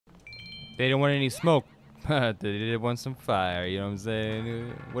They didn't want any smoke. They did want some fire, you know what I'm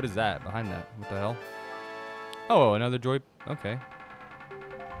saying? What is that behind that? What the hell? Oh, another joy. Okay.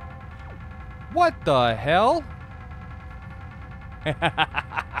 What the hell?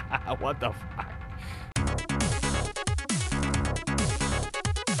 What the fuck?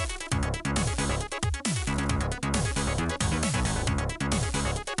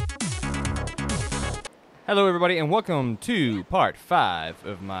 Hello everybody and welcome to part 5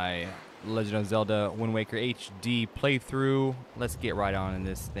 of my Legend of Zelda Wind Waker HD playthrough. Let's get right on in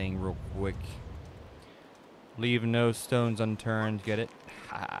this thing real quick. Leave no stones unturned, get it?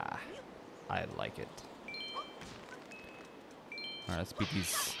 Ha! I like it. Alright, let's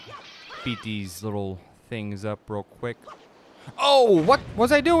beat these little things up real quick. Oh, what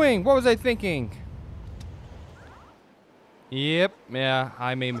was I doing? What was I thinking? Yep, yeah,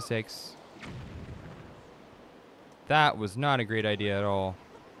 I made mistakes. That was not a great idea at all.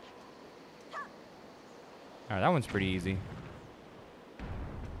 Alright, that one's pretty easy.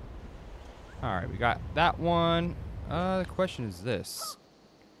 Alright, we got that one. The question is this.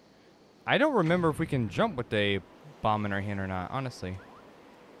 I don't remember if we can jump with a bomb in our hand or not, honestly.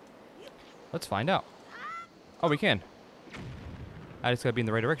 Let's find out. Oh, we can. I just gotta be in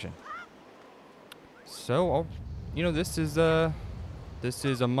the right direction. So, you know, this is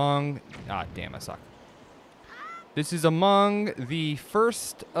among... Ah, damn, I suck. This is among the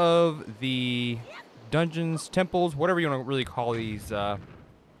first of the dungeons, temples, whatever you want to really call these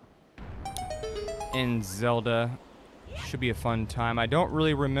in Zelda. Should be a fun time. I don't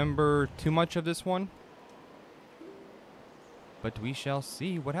really remember too much of this one, but we shall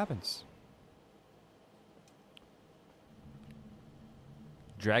see what happens.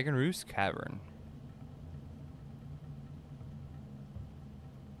 Dragon Roost Cavern.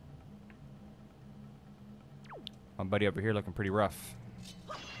 My buddy over here looking pretty rough.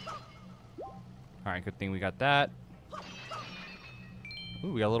 Alright, good thing we got that.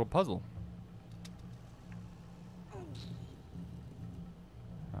 Ooh, we got a little puzzle.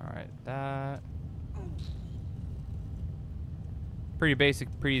 Alright, that. Pretty basic,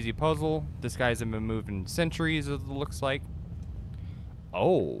 pretty easy puzzle. This guy hasn't been moved in centuries, it looks like.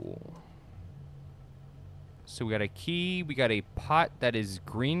 Oh. So we got a key, we got a pot that is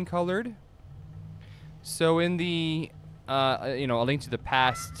green colored. So in the, you know, A Link to the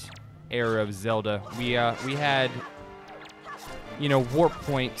Past era of Zelda, we had, you know, warp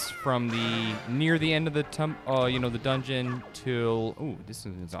points from the near the end of the you know, the dungeon till. Ooh, this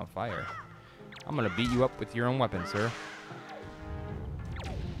thing's on fire. I'm gonna beat you up with your own weapon, sir.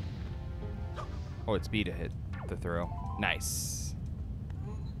 Oh, it's B to hit the throw. Nice.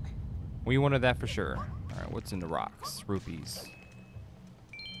 We wanted that for sure. All right, what's in the rocks? Rupees.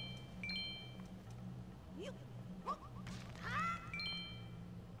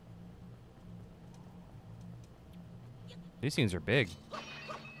 These things are big.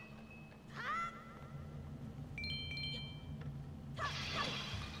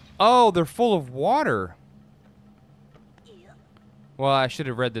 Oh, they're full of water. Well, I should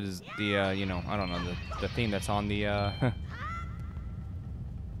have read that as the, you know, I don't know, the thing that's on the,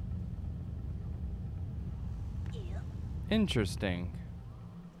 Interesting.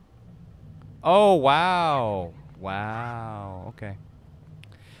 Oh, wow. Wow. Okay.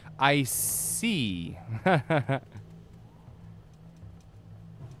 I see.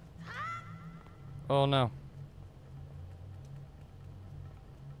 Oh no.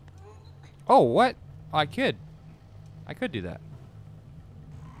 Oh, what? I could do that.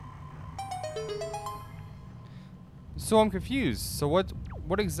 So I'm confused. So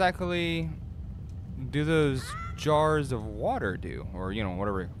what exactly do those jars of water do? Or, you know,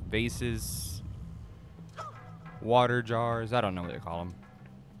 whatever, vases, water jars, I don't know what they call them.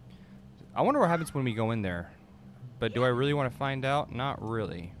 I wonder what happens when we go in there. But do I really want to find out? Not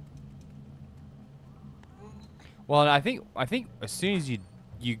really. Well, I think as soon as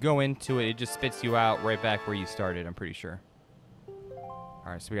you go into it, it just spits you out right back where you started, I'm pretty sure.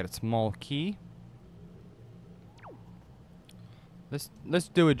 Alright, so we got a small key. Let's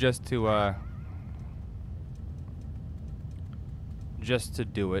do it just to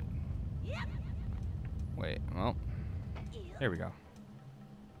do it. Wait, well. There we go.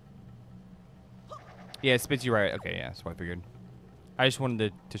 Yeah, it spits you right. Okay, yeah, that's what I figured. I just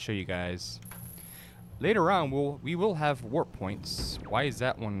wanted to show you guys. Later on, we will have warp points. Why is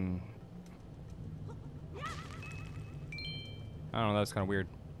that one? I don't know. That's kind of weird.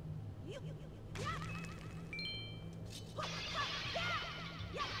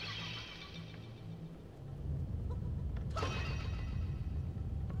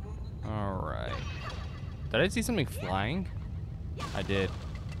 All right. Did I see something flying? I did.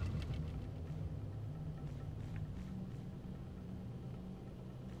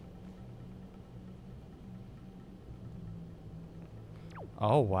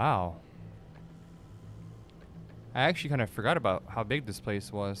 Oh, wow. I actually kind of forgot about how big this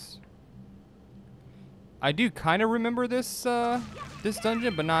place was. I do kind of remember this this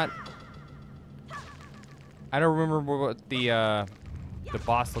dungeon, but not. I don't remember what the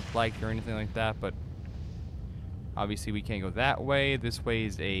boss looked like or anything like that. But obviously we can't go that way. This way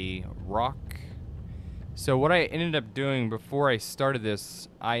is a rock. So what I ended up doing before I started this,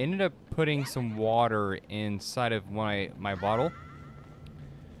 I ended up putting some water inside of my bottle,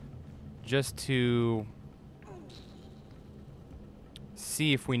 just to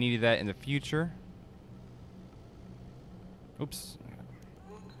see if we needed that in the future. Oops.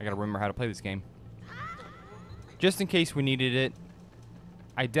 I gotta remember how to play this game. Just in case we needed it.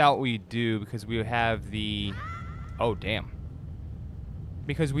 I doubt we do, because we have the... Oh, damn.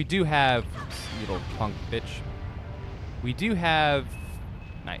 Because we do have... Little punk bitch. We do have...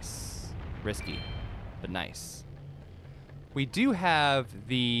 Nice. Risky, but nice. We do have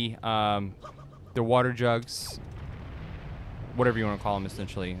the water jugs. Whatever you want to call them,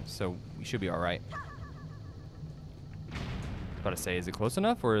 essentially. So we should be alright. About to say, is it close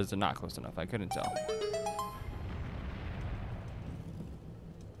enough or is it not close enough? I couldn't tell.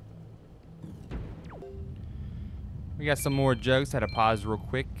 We got some more jugs. Had to pause real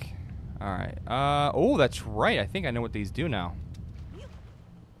quick. All right. Oh, that's right. I think I know what these do now.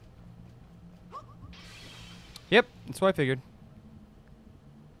 Yep, that's what I figured.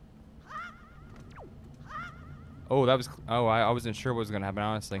 Oh, that was. Oh, I wasn't sure what was gonna happen,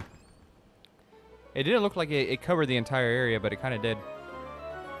 honestly. It didn't look like it covered the entire area, but it kind of did.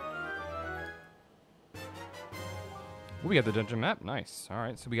 Ooh, we got the dungeon map. Nice. All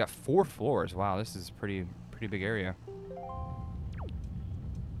right, so we got 4 floors. Wow, this is pretty big area.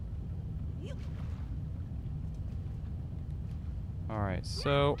 All right,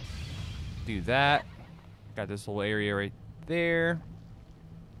 so do that. Got this little area right there.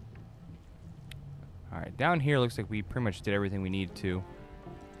 All right, down here looks like we pretty much did everything we needed to.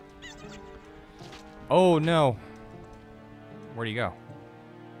 Oh, no. Where'd he go?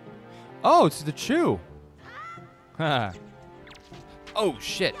 Oh, it's the chew. Oh,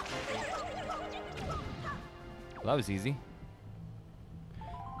 shit. Well, that was easy.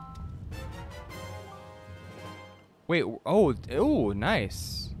 Wait, oh,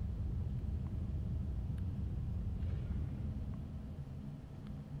 nice.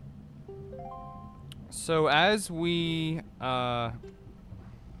 So as we,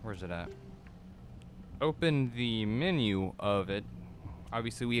 where's it at? Open the menu of it.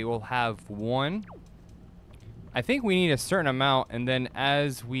 Obviously we will have 1. I think we need a certain amount, and then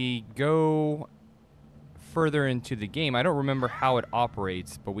as we go further into the game, I don't remember how it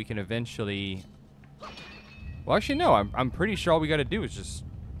operates, but we can eventually... Well, actually, no. I'm pretty sure all we got to do is just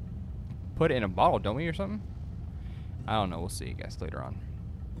put it in a bottle, don't we, or something? I don't know. We'll see, guys, later on.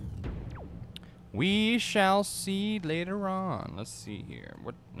 We shall see later on. Let's see here.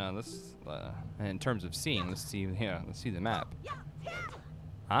 What? No, let's. In terms of seeing, let's see. Yeah, let's see the map.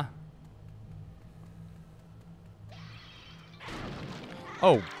 Huh?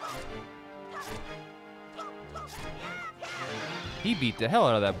 Oh. He beat the hell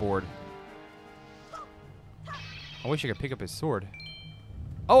out of that board. I wish I could pick up his sword.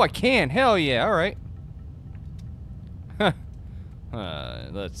 Oh, I can. Hell yeah. All right.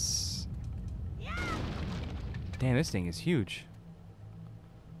 Let's... Damn, this thing is huge.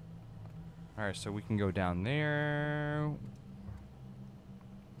 All right, so we can go down there.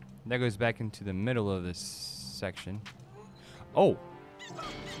 That goes back into the middle of this section. Oh.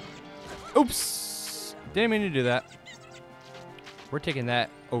 Oops. Didn't mean to do that. We're taking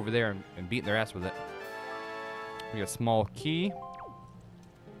that over there and beating their ass with it. We got a small key.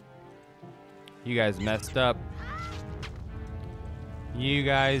 You guys messed up. You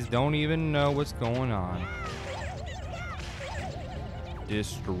guys don't even know what's going on.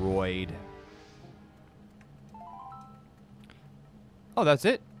 Destroyed. Oh, that's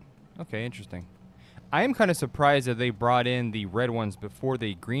it? Okay, interesting. I am kind of surprised that they brought in the red ones before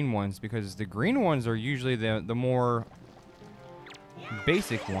the green ones, because the green ones are usually the more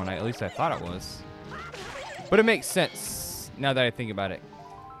basic one. At least I thought it was. But it makes sense now that I think about it.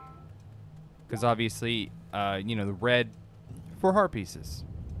 Because obviously, you know, the red for heart pieces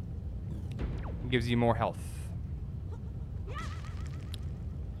gives you more health.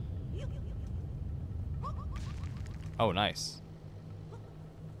 Oh, nice.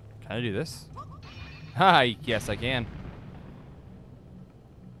 Can I do this? Ha! Yes, I can.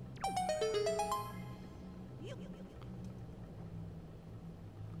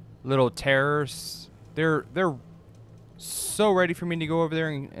 Little terrors. They're so ready for me to go over there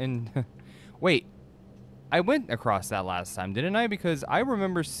and wait. I went across that last time, didn't I? Because I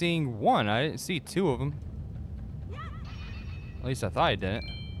remember seeing one. I didn't see two of them. At least I thought I didn't.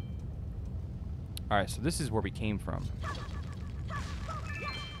 Alright, so this is where we came from.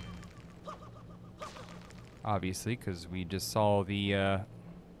 Obviously, because we just saw the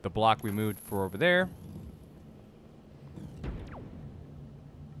block we moved for over there.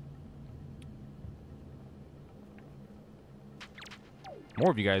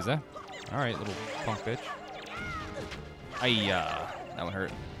 More of you guys, huh? Alright, little punk bitch. That one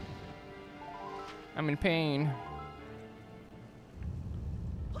hurt. I'm in pain.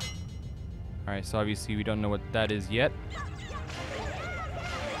 Alright, so obviously we don't know what that is yet.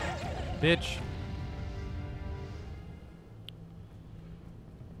 Bitch.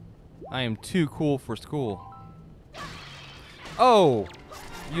 I am too cool for school. Oh!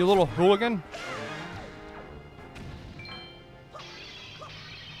 You little hooligan.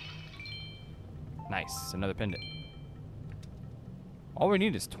 Nice, another pendant. All we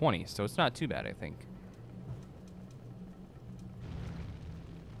need is 20, so it's not too bad, I think.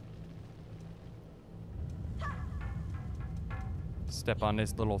 Step on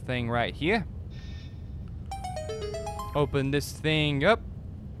this little thing right here. Open this thing up.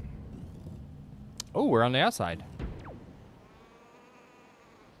 Oh, we're on the outside.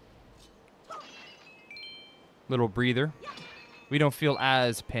 Little breather. We don't feel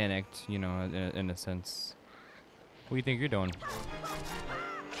as panicked, you know, in a sense. What do you think you're doing?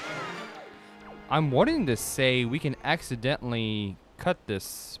 I'm wanting to say we can accidentally cut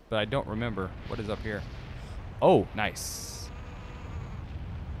this, but I don't remember. What is up here? Oh, nice.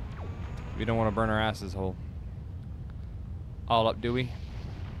 We don't want to burn our asses whole. All up, do we?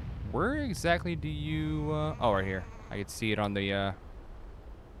 Where exactly do you... oh, right here. I could see it on the...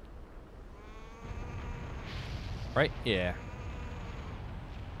 Right? Yeah.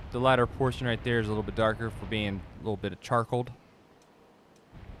 The latter portion right there is a little bit darker for being a little bit of charcoaled.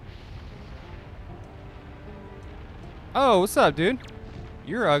 Oh, what's up, dude?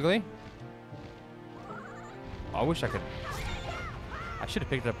 You're ugly. Oh, I wish I could... I should have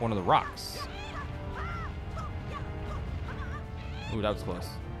picked up one of the rocks. Ooh, that was close.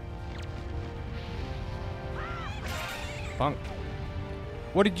 Punk.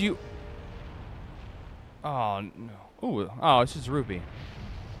 What did you... Oh, no. Ooh, oh, it's just a rupee.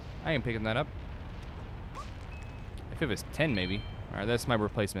 I ain't picking that up. If it was 10, maybe. Alright, that's my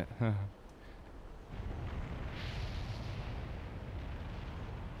replacement.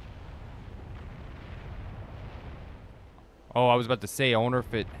 Oh, I was about to say, I wonder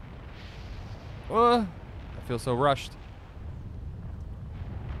if it... I feel so rushed.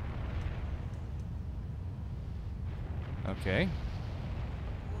 Okay.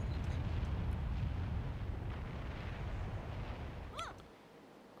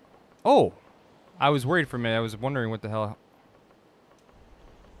 Oh! I was worried for a minute. I was wondering what the hell...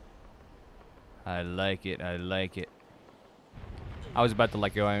 I like it. I like it. I was about to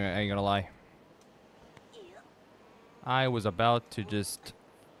let go. I ain't gonna lie. I was about to just...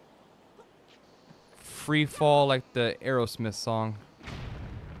 free fall like the Aerosmith song.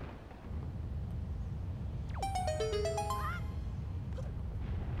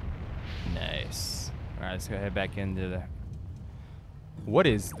 Nice. Alright, let's go head back into the... What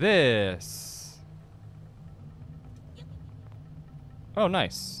is this? Oh,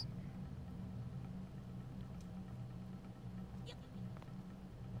 nice.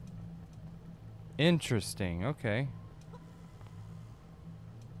 Interesting. Okay.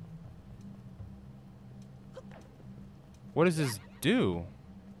 What does this do?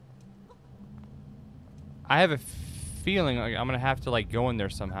 I have a feeling like I'm gonna have to like go in there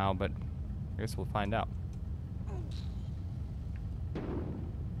somehow, but I guess we'll find out.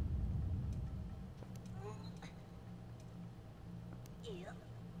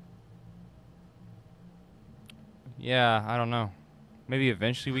 Yeah, I don't know. Maybe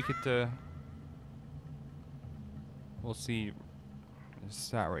eventually we could, we'll see. It's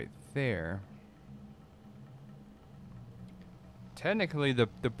that right there. Technically, the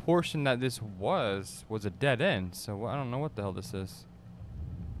portion that this was a dead end, so I don't know what the hell this is.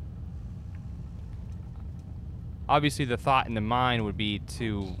 Obviously, the thought in the mind would be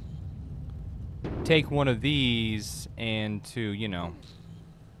to take one of these and to, you know,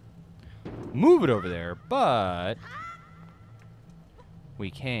 move it over there, but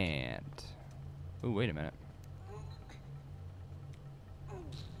we can't. Ooh, wait a minute.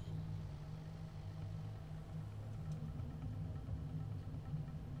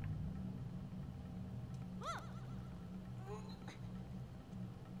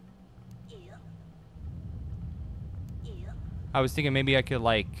 I was thinking maybe I could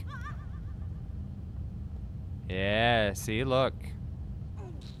like Yeah, see, look.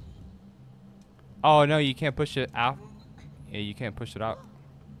 Oh, no, you can't push it out. Yeah, you can't push it out.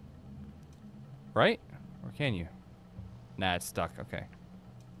 Right? Or can you? Nah, it's stuck. Okay.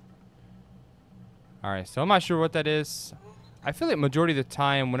 Alright, so I'm not sure what that is. I feel like majority of the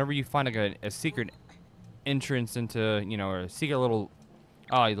time, whenever you find like a secret entrance into, you know, or a secret little...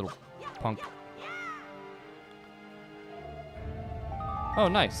 Oh, you little punk. Oh,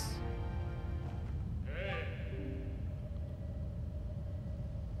 nice.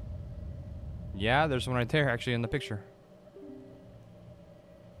 Yeah, there's one right there, actually, in the picture.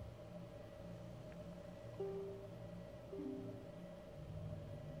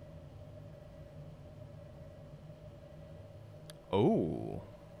 Oh.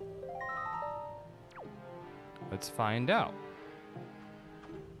 Let's find out.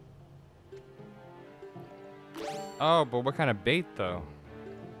 Oh, but what kind of bait, though?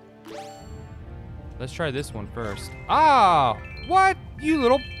 Let's try this one first. Ah! What? You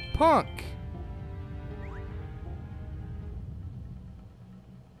little punk!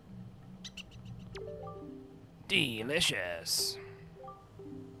 Delicious.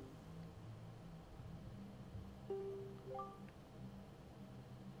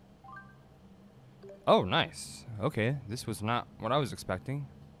 Oh, nice. Okay, this was not what I was expecting.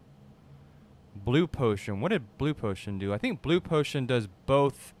 Blue potion. What did blue potion do? I think blue potion does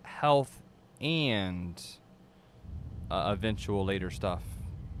both health and eventual later stuff,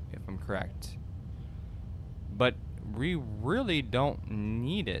 if I'm correct. But we really don't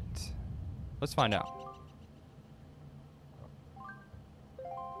need it. Let's find out.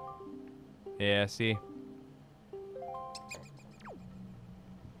 Yeah, see.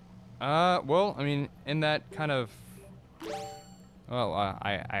 Well, I mean, in that kind of... Oh,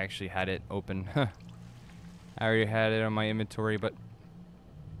 I actually had it open. I already had it on my inventory, but...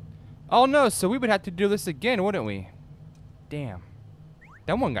 Oh, no, so we would have to do this again, wouldn't we? Damn.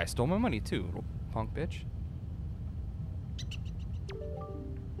 That one guy stole my money, too, little punk bitch.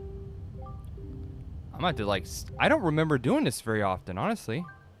 I'm about to, like... I don't remember doing this very often, honestly.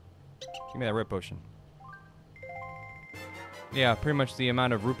 Give me that red potion. Yeah, pretty much the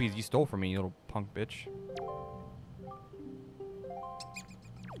amount of rupees you stole from me, you little punk bitch.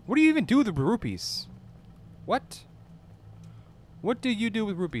 What do you even do with the rupees? What? What do you do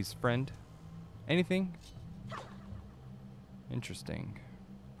with rupees, friend? Anything? Interesting.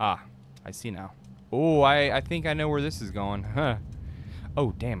 Ah, I see now. Oh, I think I know where this is going. Huh.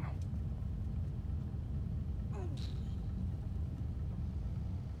 Oh, damn.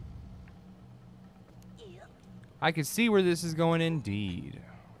 I can see where this is going indeed.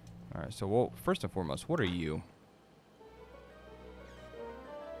 Alright, so well, first and foremost, what are you?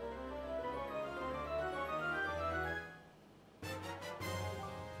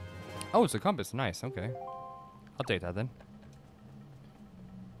 Oh, it's a compass. Nice, okay. I'll take that then.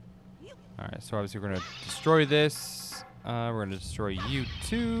 Alright, so obviously we're going to destroy this. We're going to destroy you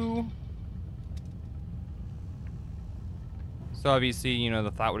too. So obviously, you know,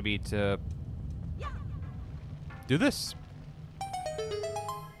 the thought would be to do this.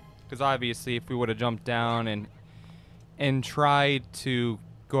 Because obviously if we would have jumped down and tried to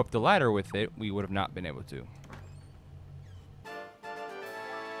go up the ladder with it, we would have not been able to.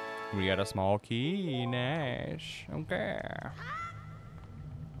 We got a small key, Nash. Okay.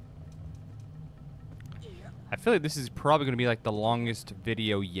 I feel like this is probably going to be like the longest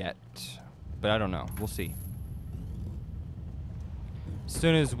video yet. But I don't know. We'll see. As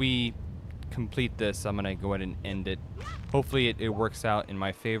soon as we complete this, I'm going to go ahead and end it. Hopefully it works out in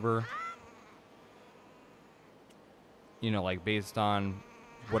my favor. You know, like based on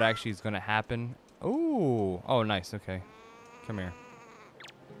what actually is going to happen. Ooh. Oh, nice. Okay. Come here.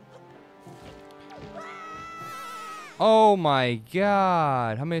 Oh my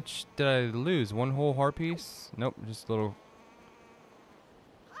god. How much did I lose? One whole heart piece? Nope, just a little.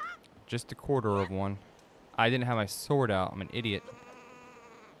 Just a quarter of one. I didn't have my sword out. I'm an idiot.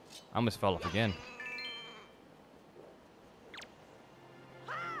 I almost fell off again.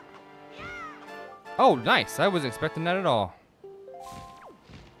 Oh, nice. I wasn't expecting that at all.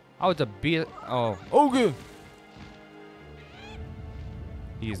 I was a beat. Oh, good.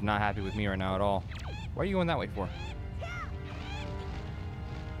 He is not happy with me right now at all. Why are you going that way for?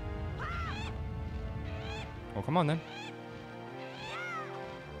 Oh, come on then.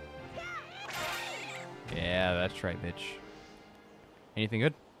 Yeah, that's right, bitch. Anything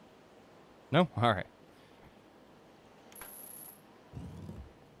good? No? Alright.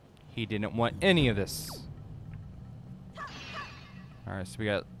 He didn't want any of this. Alright, so we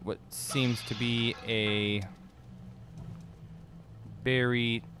got what seems to be a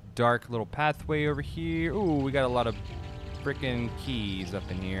very dark little pathway over here. Ooh, we got a lot of frickin' keys up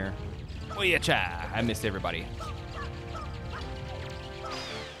in here. Oh yeah, cha! I missed everybody.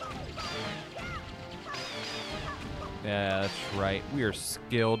 Yeah, that's right. We are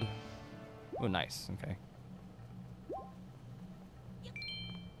skilled. Oh, nice. Okay.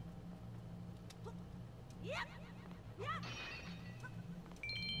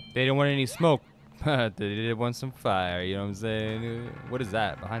 They didn't want any smoke. They did want some fire. You know what I'm saying? What is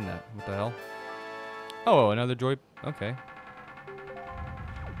that behind that? What the hell? Oh, another joy. Okay.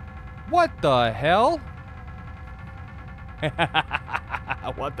 What the hell?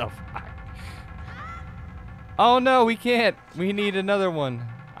 What the fuck? Oh no, we can't. We need another one.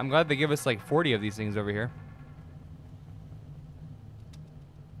 I'm glad they give us like 40 of these things over here.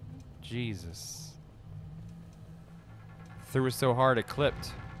 Jesus. Threw it so hard it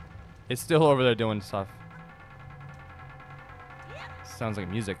clipped. It's still over there doing stuff. Sounds like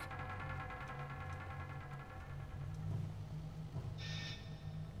music.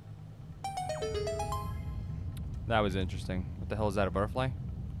 That was interesting. What the hell is that, a butterfly?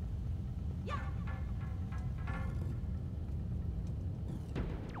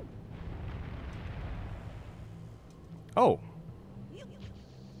 Oh.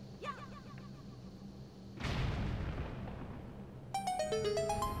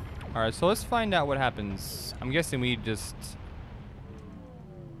 Alright, so let's find out what happens. I'm guessing we go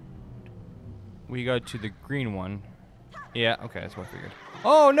to the green one. Yeah, okay, that's what I figured.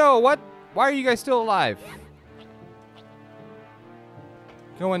 Oh no, what? Why are you guys still alive?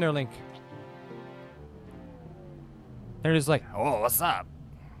 Go in there, Link. They're just like, oh, what's up?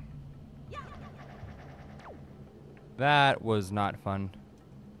 That was not fun.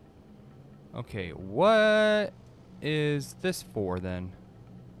 Okay, what is this for then?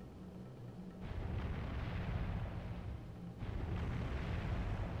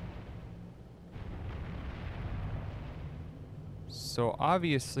 So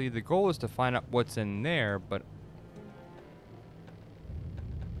obviously the goal is to find out what's in there, but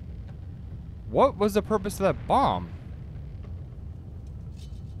what was the purpose of that bomb?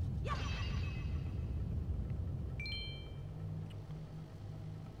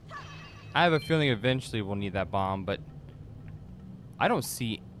 I have a feeling eventually we'll need that bomb, but I don't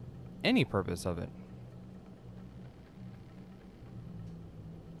see any purpose of it.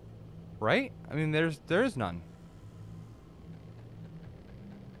 Right? I mean, there is none.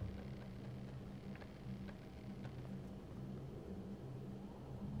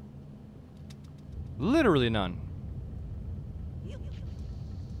 Literally none.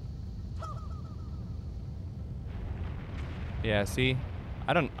 Yeah, see?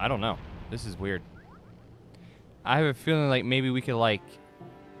 I don't know. This is weird. I have a feeling like maybe we could like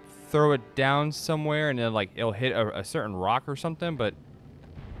throw it down somewhere and then like it'll hit a certain rock or something, but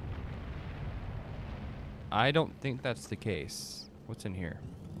I don't think that's the case. What's in here?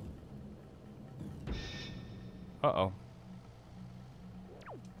 Uh-oh.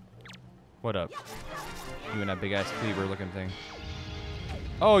 What up? You and that big ass cleaver looking thing.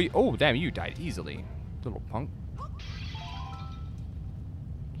 Oh, oh damn, you died easily. Little punk.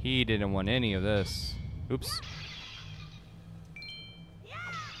 He didn't want any of this. Oops.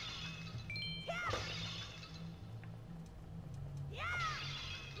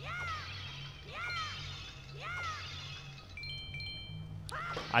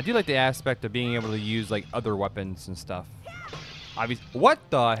 I do like the aspect of being able to use like other weapons and stuff. Obviously, what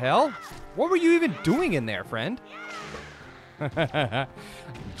the hell? What were you even doing in there, friend?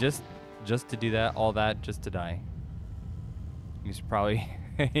 just to do that, all that, just to die. He's probably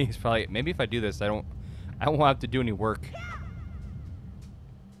maybe if I do this, I won't have to do any work.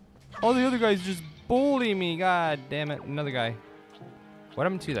 All the other guys just bully me. God damn it, another guy. What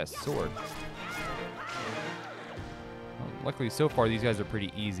happened to that sword? Well, luckily, so far these guys are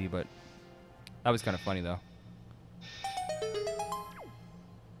pretty easy, but that was kind of funny though.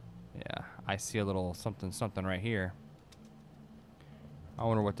 Yeah, I see a little something right here. I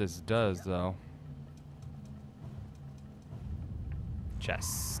wonder what this does though.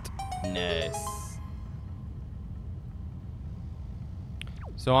 Chest. Nice.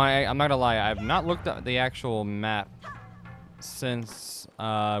 So I'm not gonna lie, I've not looked at the actual map since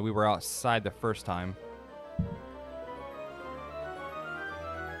we were outside the first time.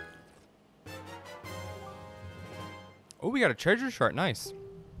 Oh, we got a treasure chart. Nice.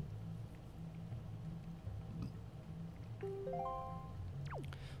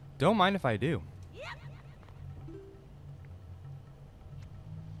 Don't mind if I do.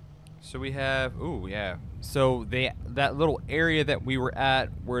 So we have, ooh, yeah. So that little area that we were at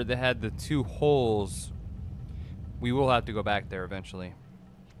where they had the two holes, we will have to go back there eventually.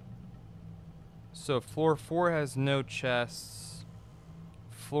 So floor 4 has no chests.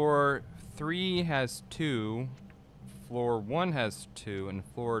 Floor 3 has 2. Floor 1 has 2, and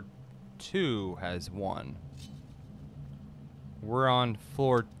floor 2 has 1. We're on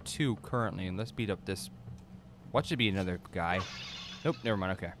floor 2 currently, and let's beat up this. What should be another guy? Nope, never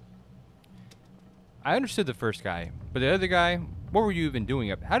mind. Okay. I understood the first guy, but the other guy, what were you even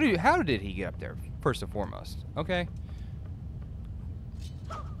doing up? How did he get up there? First and foremost, okay.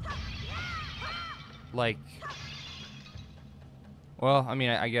 Like, well, I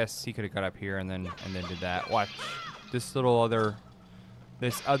mean, I guess he could have got up here and then did that. Watch this other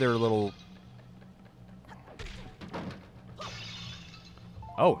little.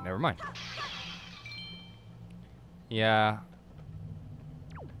 Oh, never mind. Yeah.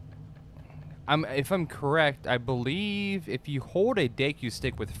 If I'm correct, I believe if you hold a Deku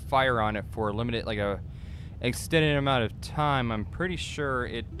stick with fire on it for a limited, like a extended amount of time, I'm pretty sure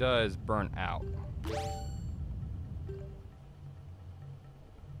it does burn out.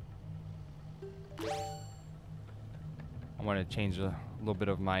 I want to change a little bit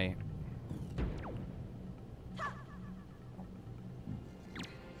of my.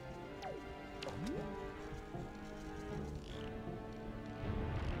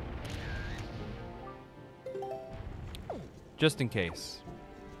 Just in case.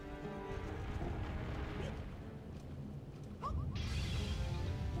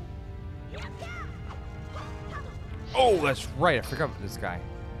 Oh, that's right. I forgot about this guy.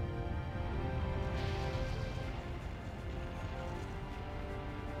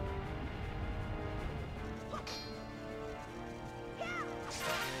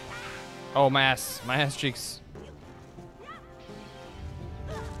 Oh, my ass cheeks.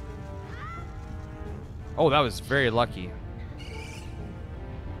 Oh, that was very lucky.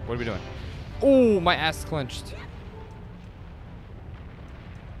 What are we doing? Oh, my ass clenched.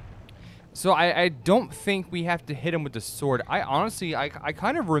 So I don't think we have to hit him with the sword. I honestly, I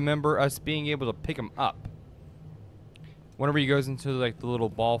kind of remember us being able to pick him up whenever he goes into like the little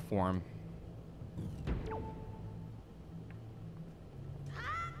ball form.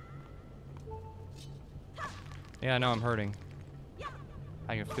 Yeah, I know I'm hurting.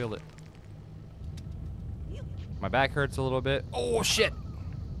 I can feel it. My back hurts a little bit. Oh, shit.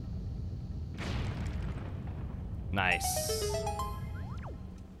 Nice.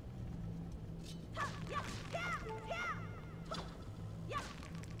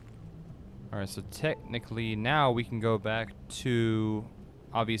 Alright, so technically now we can go back to,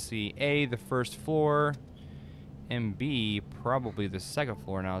 obviously, A, the first floor, and B, probably the second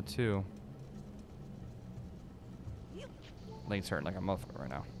floor now, too. Leg's hurting like a motherfucker right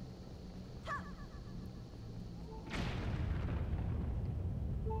now.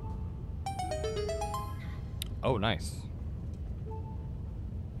 Oh, nice.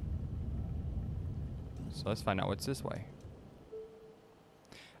 So let's find out what's this way.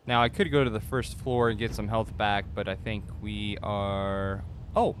 Now, I could go to the first floor and get some health back, but I think we are...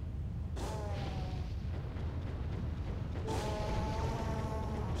 Oh!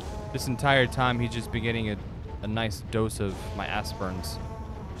 This entire time, he's just been getting a nice dose of my aspirins.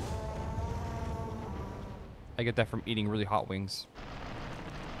 I get that from eating really hot wings.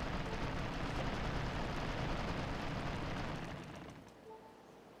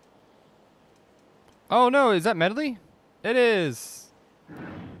 Oh no, is that Medley? It is!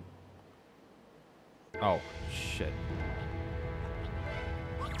 Oh, shit.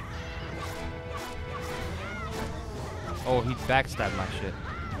 Oh, he backstabbed my shit.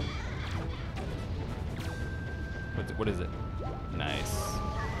 What is it? Nice.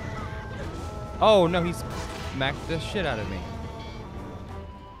 Oh no, he's smacked the shit out of me.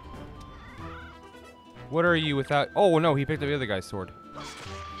 What are you without? Oh no, he picked up the other guy's sword.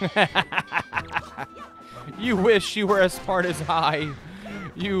 You wish you were as smart as I,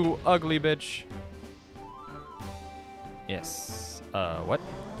 you ugly bitch. Yes. What?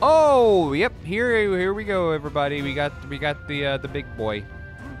 Oh, yep. Here we go, everybody. We got the big boy.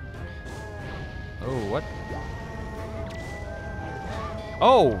 Oh, what?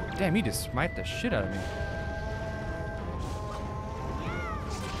 Oh, damn! He just smite the shit out of me.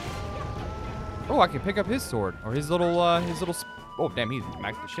 Oh, I can pick up his sword or his little. Oh, damn! He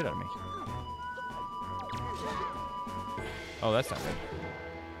smacked the shit out of me. Oh, that's not good.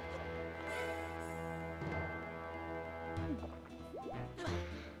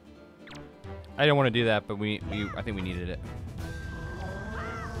 I didn't want to do that, but I think we needed it.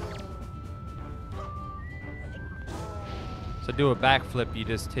 So do a backflip, you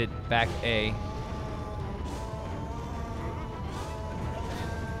just hit back A.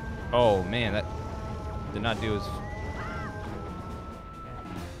 Oh man, that did not do as...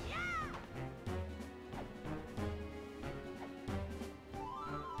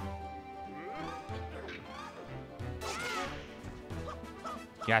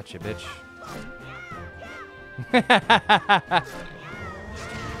 Gotcha, bitch.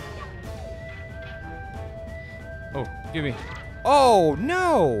 Oh, give me. Oh,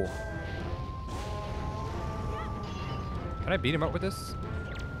 no! Can I beat him up with this?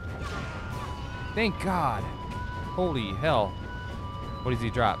 Thank God. Holy hell. What does he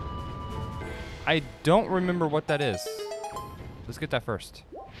drop? I don't remember what that is. Let's get that first.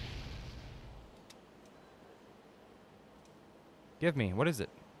 Give me. What is it?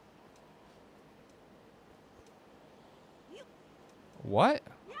 What?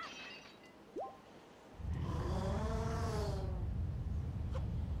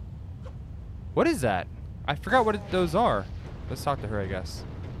 What is that? I forgot what those are. Let's talk to her, I guess.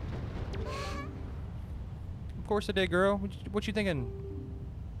 Of course I did, girl. What you thinking?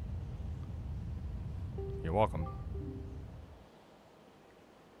 You're welcome.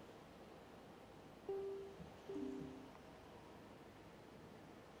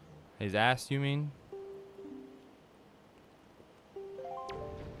 His ass, you mean?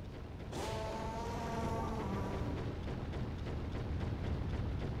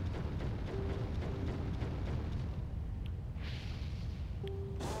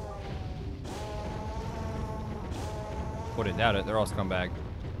 Wouldn't doubt it. They're all scumbag.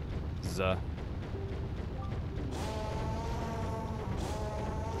 Zuh.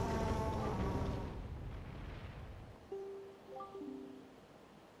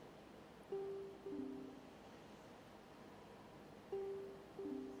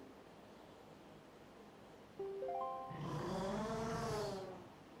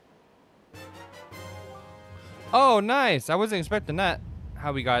 Oh, nice. I wasn't expecting that.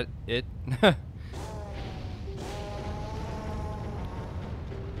 How we got it.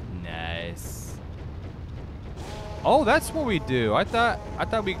 Nice. Oh, that's what we do. I thought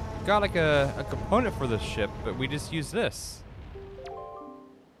we got like a component for the ship, but we just use this.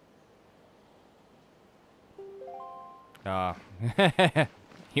 You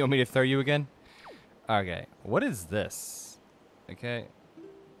want me to throw you again? Okay. What is this? Okay.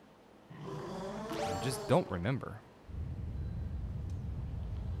 I just don't remember.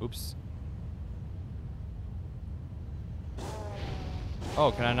 Oops.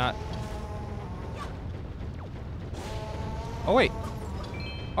 Oh, can I not? Oh, wait.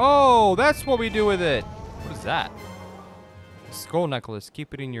 Oh, that's what we do with it. What is that? Skull necklace.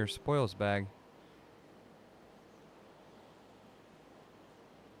 Keep it in your spoils bag.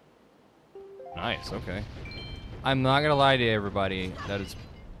 Nice, okay. I'm not gonna lie to everybody that is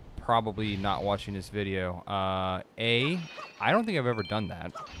probably not watching this video. A, I don't think I've ever done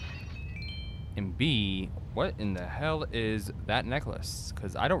that. And B, what in the hell is that necklace?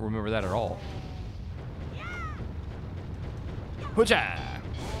 Because I don't remember that at all. Hooja!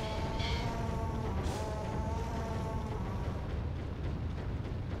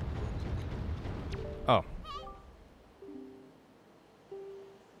 Oh.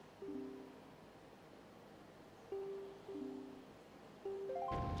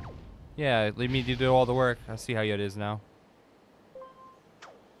 Yeah, leave me to do all the work. I see how it is now.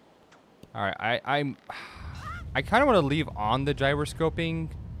 All right, I kind of want to leave on the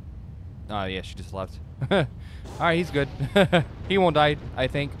gyroscoping. Oh yeah, she just left. All right, he's good. He won't die, I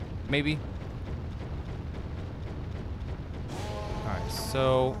think, maybe. All right,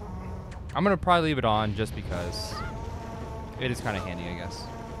 so I'm gonna probably leave it on just because it is kind of handy, I guess.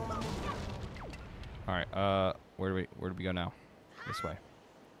 All right, where do we go now? This way.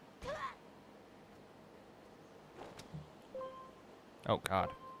 Oh God.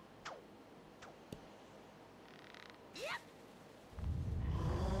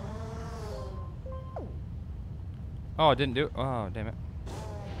 Oh, it didn't do it. Oh, damn it.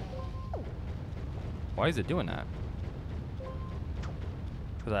 Why is it doing that?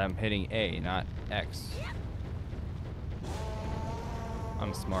 Because I'm hitting A, not X.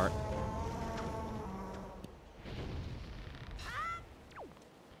 I'm smart.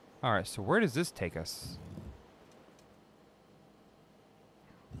 Alright, so where does this take us?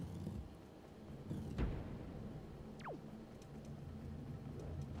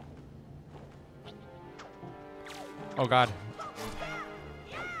 Oh God.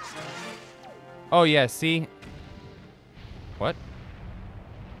 Oh yeah, see? What?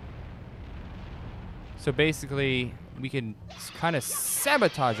 So basically, we can kind of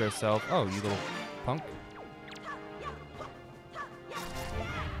sabotage ourselves. Oh, you little punk.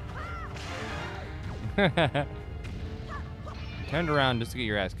 Turned around just to get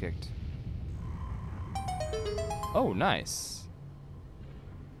your ass kicked. Oh, nice.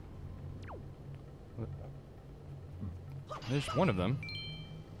 There's one of them.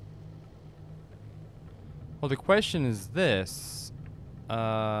 Well, the question is this.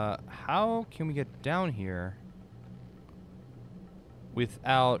 How can we get down here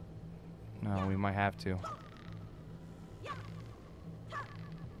without... No, we might have to.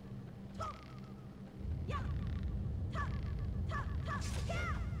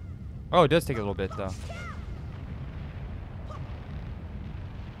 Oh, it does take a little bit, though.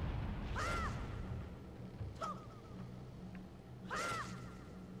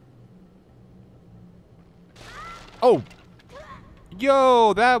 Oh!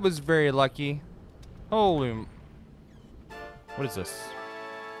 Yo, that was very lucky. Holy... What is this?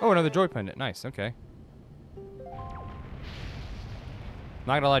 Oh, another joy pendant. Nice, okay. Not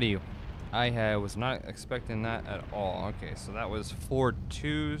gonna lie to you. I was not expecting that at all. Okay, so that was floor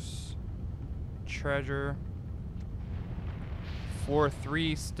 2's treasure. Floor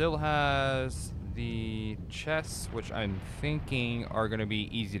 3 still has the chests, which I'm thinking are gonna be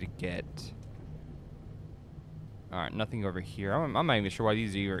easy to get. Alright, nothing over here. I'm not even sure why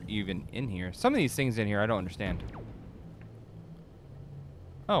these are even in here. Some of these things in here I don't understand.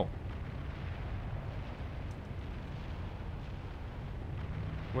 Oh.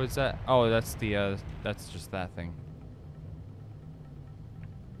 What is that? Oh, that's the, that's just that thing.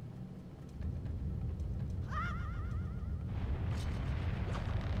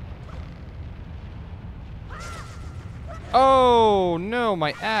 Oh, no,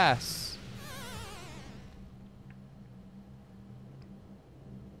 my ass.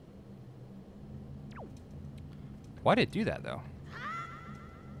 Why did it do that, though?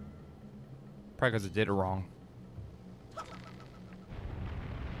 Probably because it did it wrong.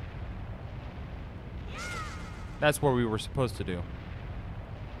 That's what we were supposed to do.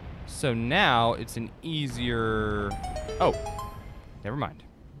 So now it's an easier... Oh, never mind.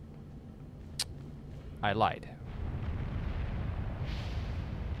 I lied.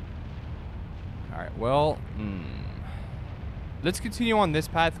 Alright, well, let's continue on this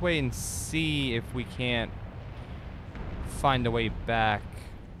pathway and see if we can't find a way back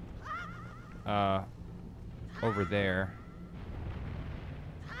over there.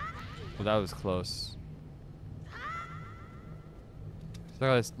 Well, that was close.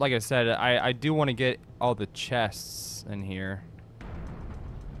 So, like I said, I do want to get all the chests in here.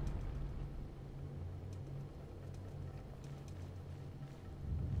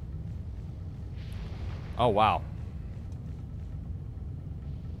 Oh, wow.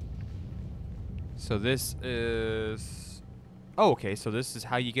 So this is... Oh, okay, so this is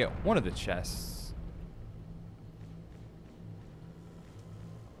how you get one of the chests.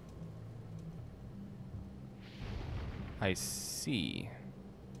 I see.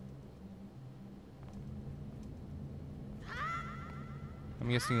 I'm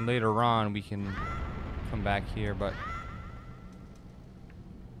guessing later on we can come back here, but...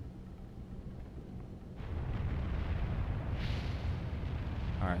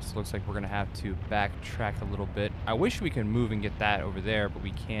 Alright, so it looks like we're going to have to backtrack a little bit. I wish we could move and get that over there, but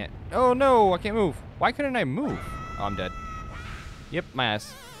we can't. Oh, no, I can't move. Why couldn't I move? Oh, I'm dead. Yep, my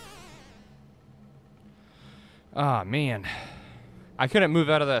ass. Ah, man. I couldn't move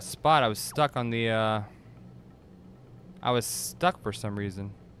out of that spot. I was stuck on the, I was stuck for some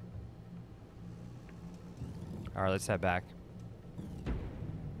reason. Alright, let's head back.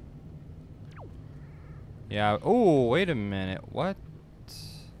 Yeah. Oh, wait a minute. What?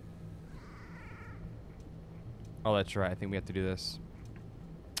 Oh, that's right. I think we have to do this.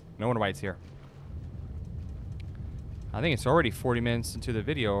 No wonder why it's here. I think it's already 40 minutes into the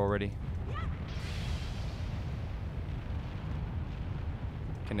video already.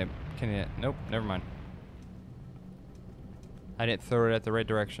 Can it? Nope, never mind. I didn't throw it at the right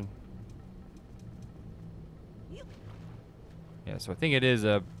direction. Yeah, so I think it is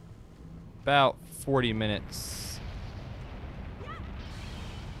about 40 minutes.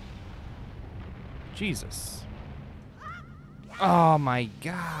 Jesus. Oh my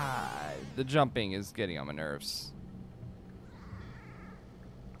god. The jumping is getting on my nerves.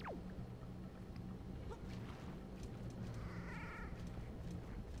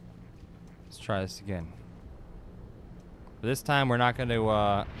 Let's try this again. But this time we're not going to,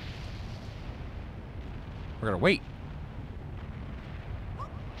 we're going to wait.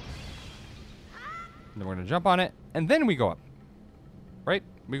 And then we're going to jump on it, and then we go up. Right?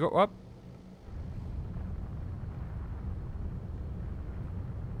 We go up.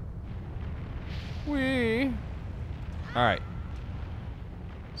 Whee! Alright.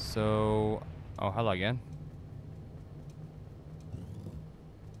 So... Oh, hello again.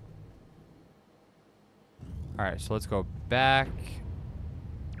 Alright, so let's go back.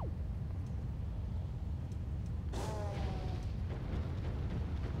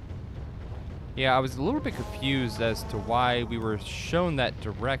 Yeah, I was a little bit confused as to why we were shown that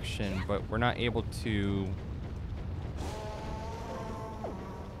direction, but we're not able to...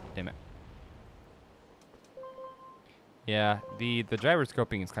 Damn it. Yeah, the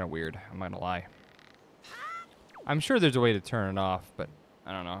gyroscoping is kind of weird, I'm not gonna lie. I'm sure there's a way to turn it off, but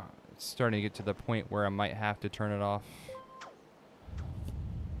I don't know. It's starting to get to the point where I might have to turn it off.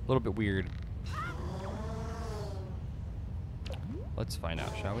 A little bit weird. Let's find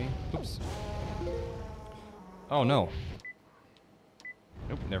out, shall we? Oops. Oh, no.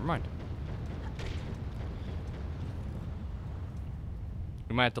 Nope, never mind.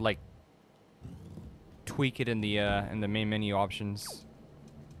 We might have to, like, tweak it in the main menu options.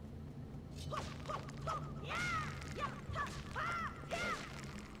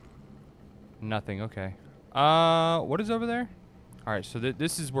 Nothing, okay. What is over there? Alright, so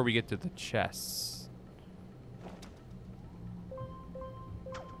this is where we get to the chests.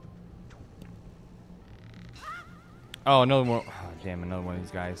 Oh, another one. Oh, damn, another one of these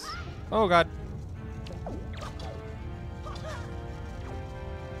guys. Oh, God.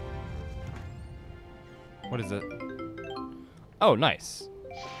 What is it? Oh, nice.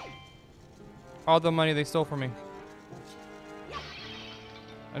 All the money they stole from me.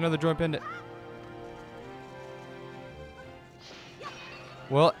 Another joint pendant.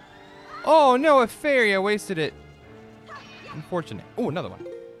 Well, oh no, a fairy. I wasted it. Unfortunate. Oh, another one.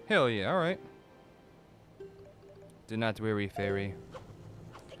 Hell yeah, alright. Do not worry, fairy.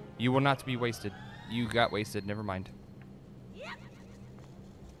 You will not be wasted. You got wasted, never mind.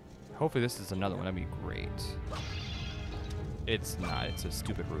 Hopefully this is another one, that'd be great. It's not, it's a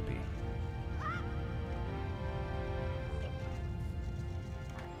stupid rupee.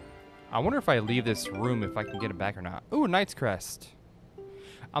 I wonder if I leave this room if I can get it back or not. Ooh, Knight's Crest.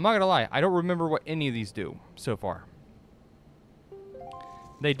 I'm not gonna lie, I don't remember what any of these do so far.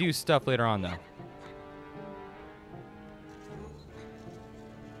 They do stuff later on though.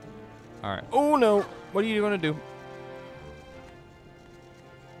 Alright. Oh no! What are you gonna do?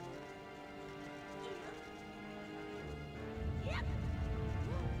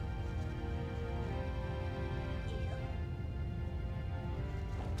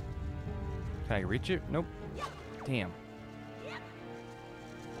 Can I reach it? Nope. Damn.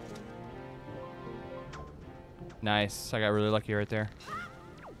 Nice. I got really lucky right there.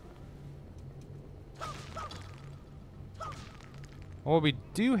 Well, we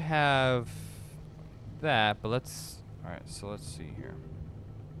do have that, but let's... Alright, so let's see here.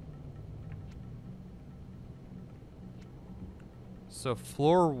 So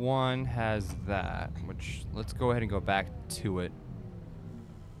floor 1 has that, which let's go ahead and go back to it.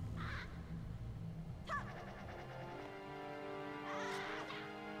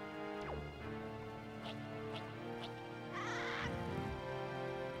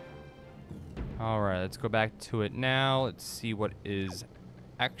 Alright, let's go back to it now. Let's see what is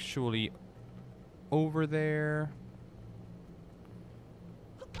actually over there.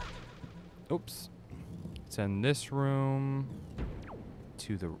 Oops. It's in this room.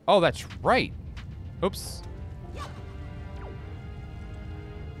 To the... Oh, that's right! Oops. A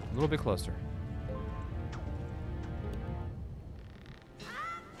little bit closer.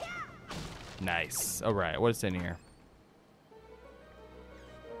 Nice. Alright, what's in here?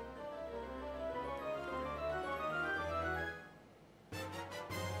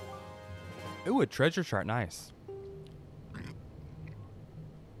 Ooh, a treasure chart. Nice.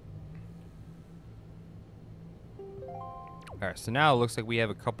 Alright, so now it looks like we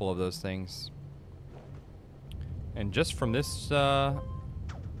have a couple of those things. And just from this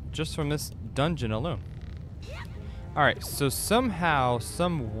dungeon alone. Alright, so somehow,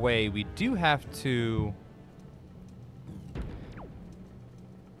 some way, we do have to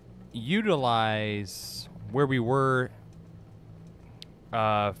utilize where we were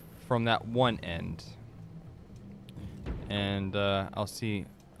from that one end. And I'll show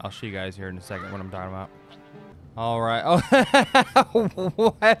you guys here in a second what I'm talking about. All right. Oh,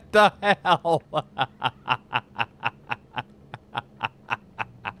 what the hell?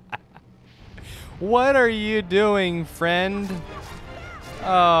 What are you doing, friend?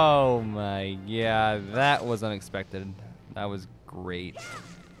 Oh my, yeah, that was unexpected. That was great.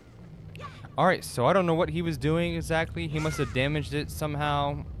 All right, so I don't know what he was doing exactly. He must have damaged it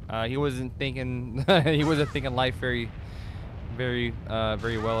somehow. He wasn't thinking. He wasn't thinking life very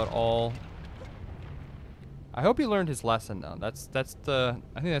well at all. I hope he learned his lesson though. I think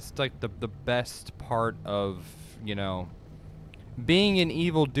that's like the best part of, you know, being an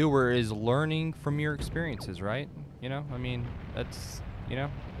evildoer is learning from your experiences, right? You know, I mean, that's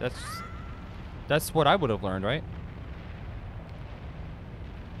what I would have learned, right?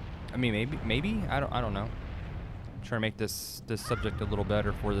 I mean, maybe. I don't know. I'm trying to make this subject a little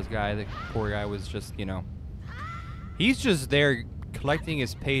better for this guy. The poor guy was just, you know, he's just there collecting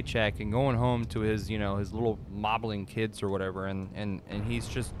his paycheck and going home to his, you know, his little mobbling kids or whatever, and he's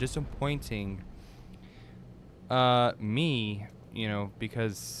just disappointing me, you know,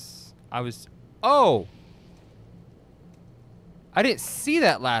 because I was, oh, I didn't see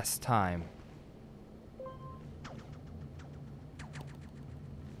that last time.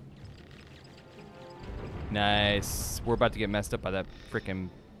 Nice. We're about to get messed up by that freaking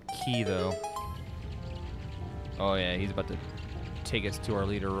key, though. Oh yeah, he's about to take us to our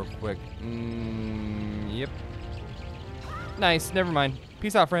leader real quick. Yep. Nice. Never mind.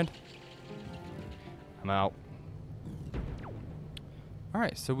 Peace out, friend. I'm out. All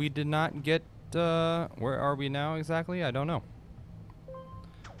right. So we did not get. Where are we now exactly? I don't know.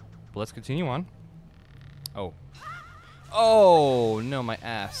 But let's continue on. Oh. Oh no, my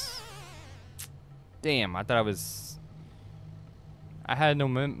ass. Damn, I thought I had no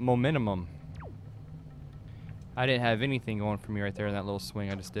momentum. I didn't have anything going for me right there in that little swing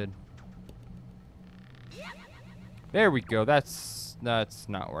I just did. There we go. That's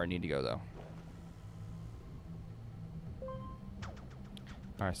not where I need to go, though.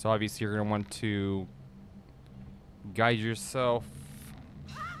 Alright, so obviously you're going to want to guide yourself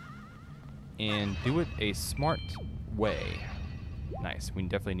and do it a smart way. Nice. We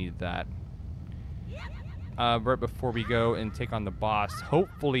definitely needed that. Right before we go and take on the boss,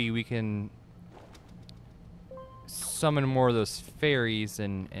 hopefully we can summon more of those fairies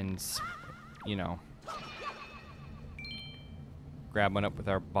and you know, grab one up with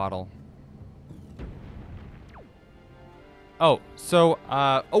our bottle. Oh, so,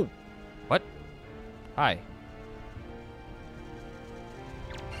 oh, what? Hi.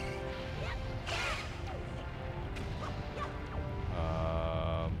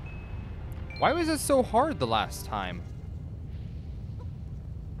 Why was it so hard the last time?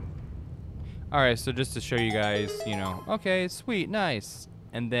 Alright, so just to show you guys, you know, okay, sweet, nice.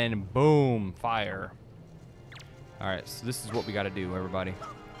 And then, boom, fire. Alright, so this is what we gotta do, everybody.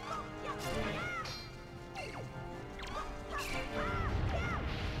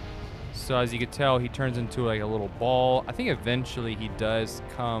 So as you can tell, he turns into like a little ball. I think eventually he does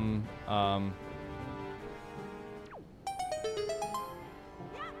come,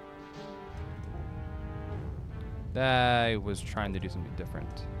 I was trying to do something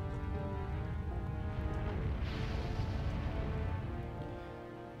different.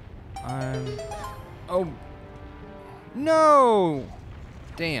 Oh. No!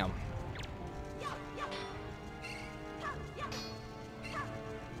 Damn.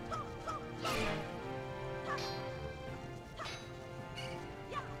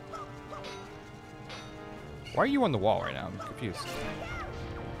 Why are you on the wall right now? I'm confused.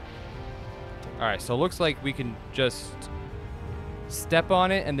 Alright, so it looks like we can just step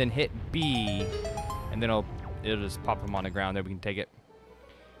on it and then hit B, and then it'll just pop them on the ground. Then we can take it.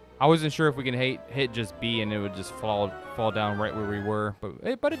 I wasn't sure if we can hit just B and it would just fall down right where we were,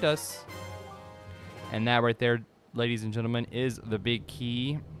 but it does. And that right there, ladies and gentlemen, is the big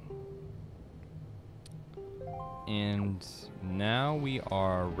key. And now we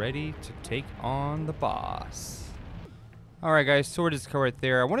are ready to take on the boss. Alright guys, sword is right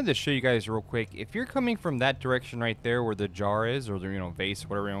there. I wanted to show you guys real quick. If you're coming from that direction right there where the jar is, or the, you know, vase,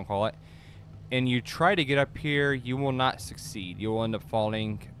 whatever you want to call it, and you try to get up here, you will not succeed. You will end up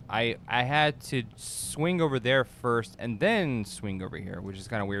falling. I had to swing over there first and then swing over here, which is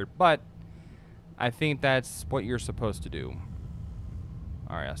kind of weird, but I think that's what you're supposed to do.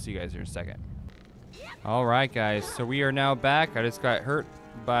 Alright, I'll see you guys here in a second. Alright guys, so we are now back. I just got hurt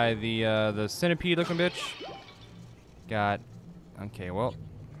by the centipede looking bitch. Okay, well.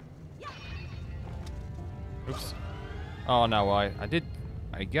 Oops. Oh no, well,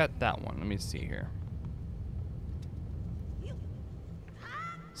 I got that one. Let me see here.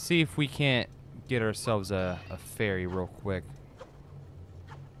 See if we can't get ourselves a fairy real quick.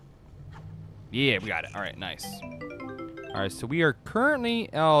 Yeah, we got it. Alright, nice. Alright, so we are currently...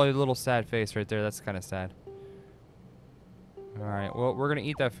 Oh, a little sad face right there. That's kind of sad. Alright, well, we're going to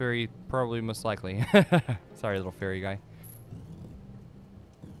eat that fairy probably most likely. Sorry, little fairy guy.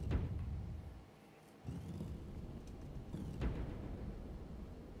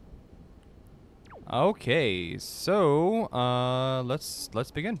 Okay, so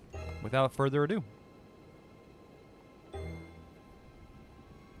let's begin without further ado.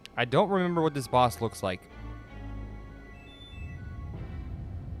 I don't remember what this boss looks like.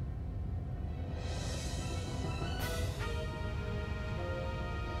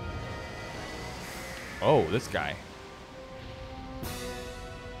 Oh, this guy.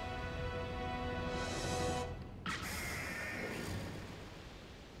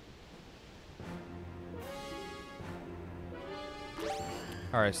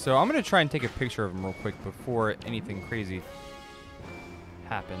 Alright, so I'm going to try and take a picture of him real quick before anything crazy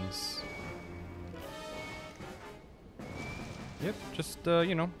happens. Yep, just,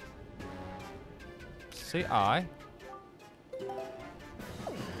 you know, say I.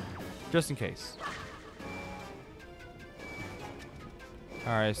 Just in case.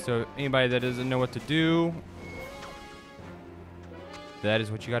 Alright, so anybody that doesn't know what to do, that is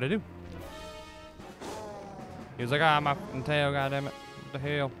what you gotta do. He was like, ah, my tail, goddammit. What the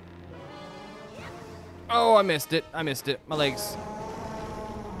hell? Oh, I missed it. I missed it. My legs.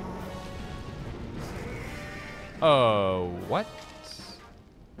 Oh, what?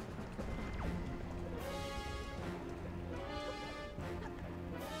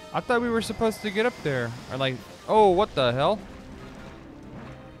 I thought we were supposed to get up there. Or like, oh, what the hell?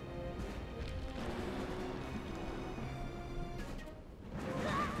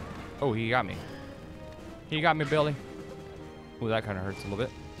 Oh, he got me. He got me, Billy. Ooh, that kind of hurts a little bit.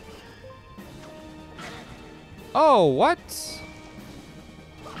 Oh, what?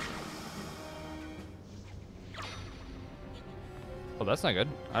 Oh, that's not good.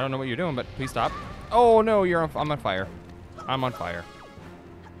 I don't know what you're doing, but please stop. Oh, no, I'm on fire. I'm on fire.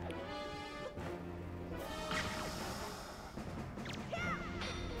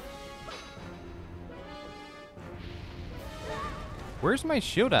 Where's my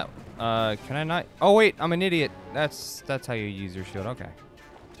shield at? Can I not? Oh wait, I'm an idiot. That's how you use your shield. Okay.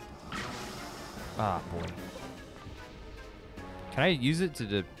 Ah, boy. Can I use it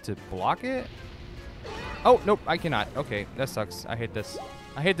to block it? Oh nope, I cannot. Okay, that sucks. I hate this.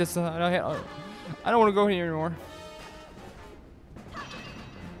 I hate this. I don't want to go here anymore.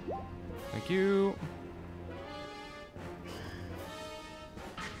 Thank you.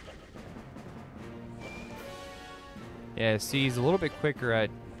 Yeah, see, he's a little bit quicker at...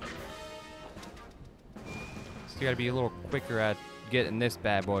 So you gotta be a little quicker at getting this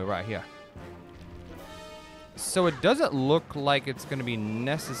bad boy right here. So it doesn't look like it's gonna be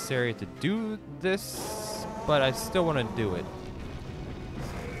necessary to do this, but I still want to do it.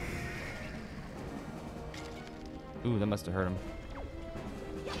 Ooh, that must have hurt him.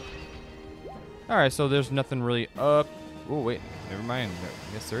 Alright, so there's nothing really up... Oh, wait, never mind.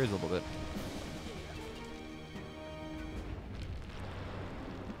 I guess there is a little bit.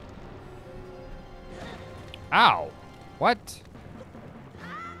 Ow! What?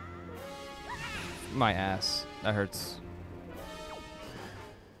 My ass. That hurts.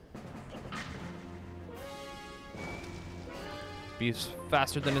 Beats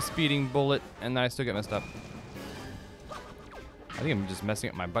faster than a speeding bullet, and then I still get messed up. I think I'm just messing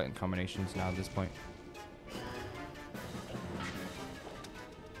up my button combinations now at this point.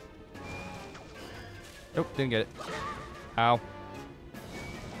 Nope, didn't get it. Ow.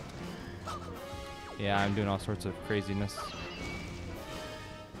 Yeah, I'm doing all sorts of craziness.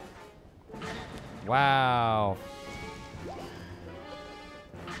 Wow.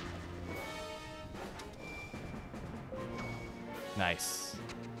 Nice.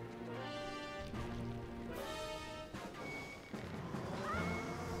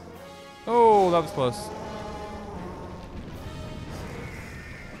 Oh, that was close.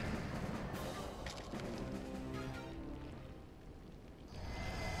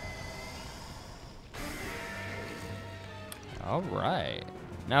 All right.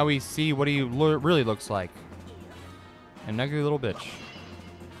 Now we see what he really looks like. An ugly little bitch.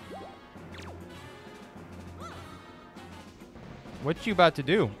 What you about to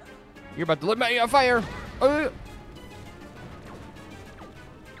do? You're about to light me on fire. I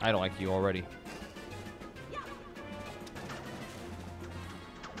don't like you already.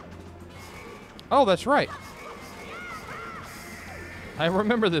 Oh, that's right. I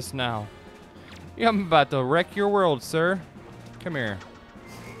remember this now. Yeah, I'm about to wreck your world, sir. Come here.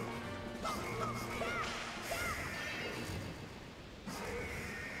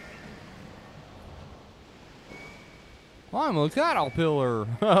 I'm a caterpillar.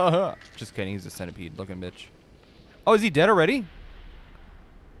 Just kidding, he's a centipede looking bitch. Oh, is he dead already?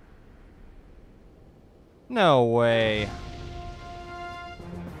 No way.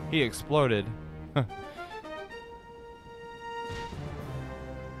 He exploded.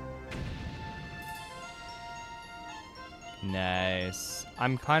 Nice.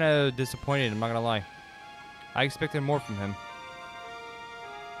 I'm kind of disappointed, I'm not gonna lie. I expected more from him.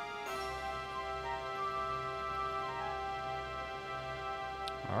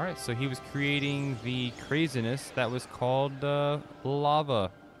 Alright, so he was creating the craziness that was called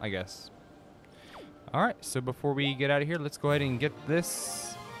lava, I guess. Alright, so before we get out of here, let's go ahead and get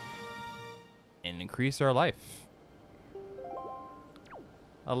this and increase our life.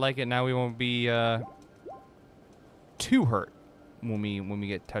 I like it now. We won't be too hurt when we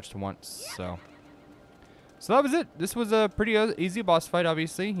get touched once. So that was it. This was a pretty easy boss fight,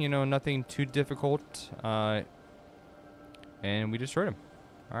 obviously. You know, nothing too difficult. And we destroyed him.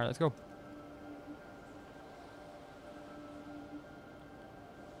 All right, let's go.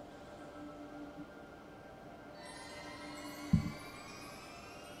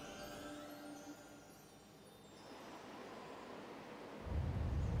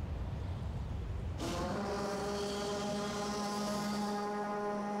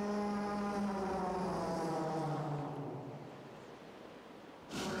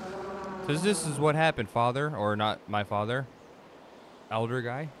 Because this is what happened, father. Or not my father. Elder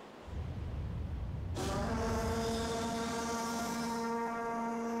guy.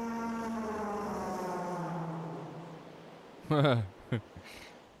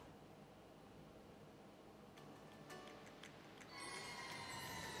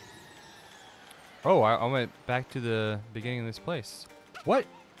 Oh, I went back to the beginning of this place. What?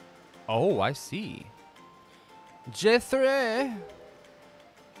 Oh, I see. Jethre.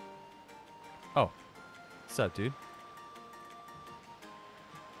 Oh, what's up, dude?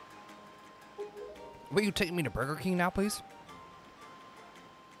 Will you take me to Burger King now, please?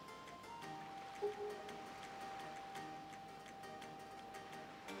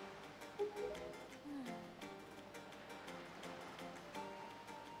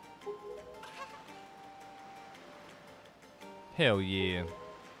 Hell yeah.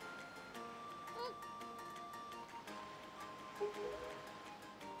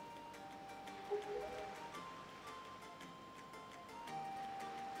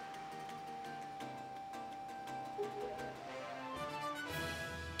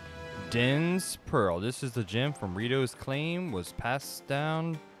 Den's Pearl. This is the gem from Rito's claim was passed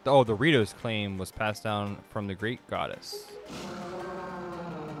down. Oh, the Rito's claim was passed down from the great goddess.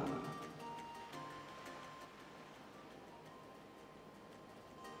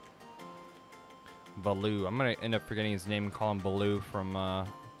 Baloo. I'm gonna end up forgetting his name and call him Baloo from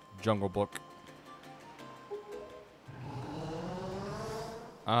Jungle Book.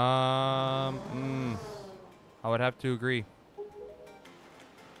 I would have to agree.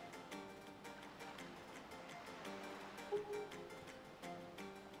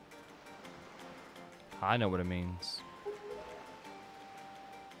 I know what it means.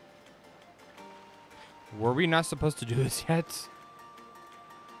 Were we not supposed to do this yet?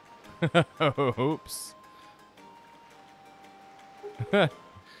 Oops.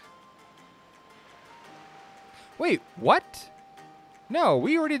 Wait, what? No,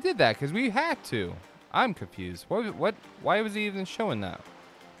 we already did that because we had to. I'm confused. What? Why was he even showing that?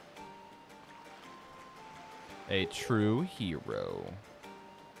 A true hero.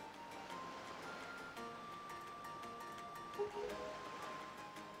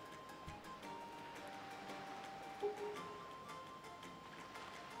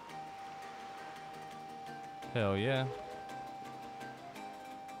 Hell yeah.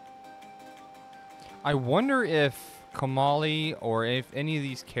 I wonder if Kamali or if any of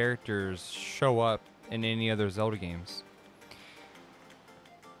these characters show up in any other Zelda games.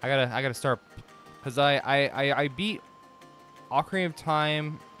 I gotta start, because I beat Ocarina of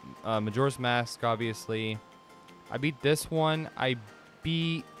Time, Majora's Mask, obviously. I beat this one. I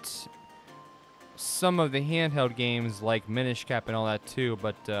beat some of the handheld games like Minish Cap and all that too,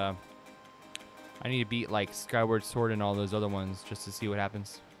 but I need to beat like Skyward Sword and all those other ones just to see what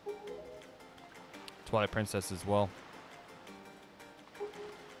happens. Twilight Princess as well.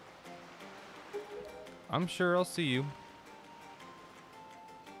 I'm sure I'll see you.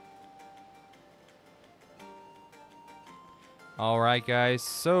 Alright guys,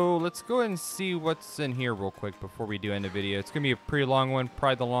 so let's go ahead and see what's in here real quick before we do end the video. It's going to be a pretty long one,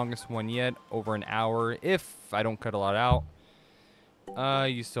 probably the longest one yet, over an hour, if I don't cut a lot out.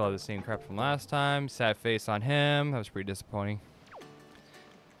 You still have the same crap from last time. Sad face on him. That was pretty disappointing.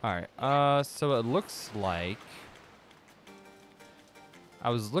 Alright, so it looks like I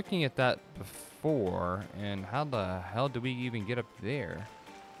was looking at that before, and how the hell do we even get up there?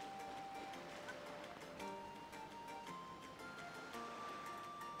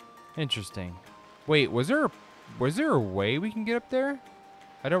 Interesting. Wait, was there a way we can get up there?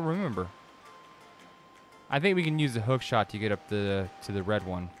 I don't remember. I think we can use the hook shot to get up to the red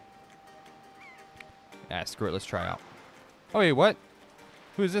one. Ah, screw it. Let's try out. Oh, wait, what?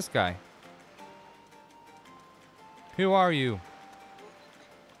 Who is this guy? Who are you?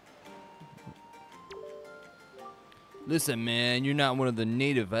 Listen, man, you're not one of the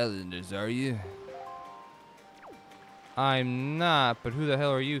native islanders, are you? I'm not, but who the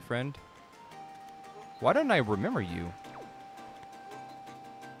hell are you, friend? Why don't I remember you?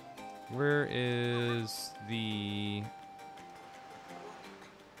 Where is the...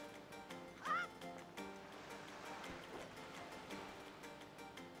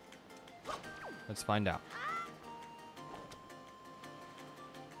 Let's find out.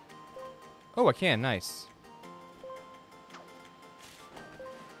 Oh, I can. Nice.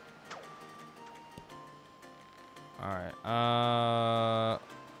 All right.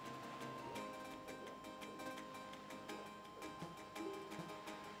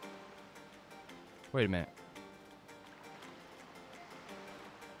 Wait a minute.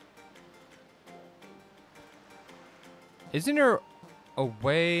 Isn't there a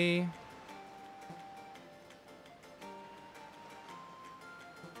way?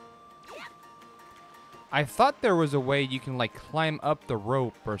 I thought there was a way you can like climb up the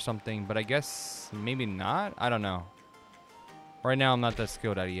rope or something, but I guess maybe not. I don't know. Right now, I'm not that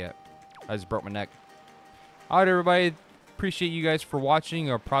skilled at it yet. I just broke my neck. All right, everybody. Appreciate you guys for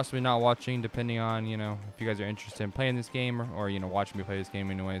watching or possibly not watching, depending on, you know, if you guys are interested in playing this game or you know, watching me play this game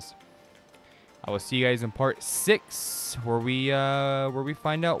anyways. I will see you guys in part 6 where we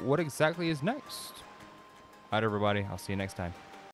find out what exactly is next. All right, everybody. I'll see you next time.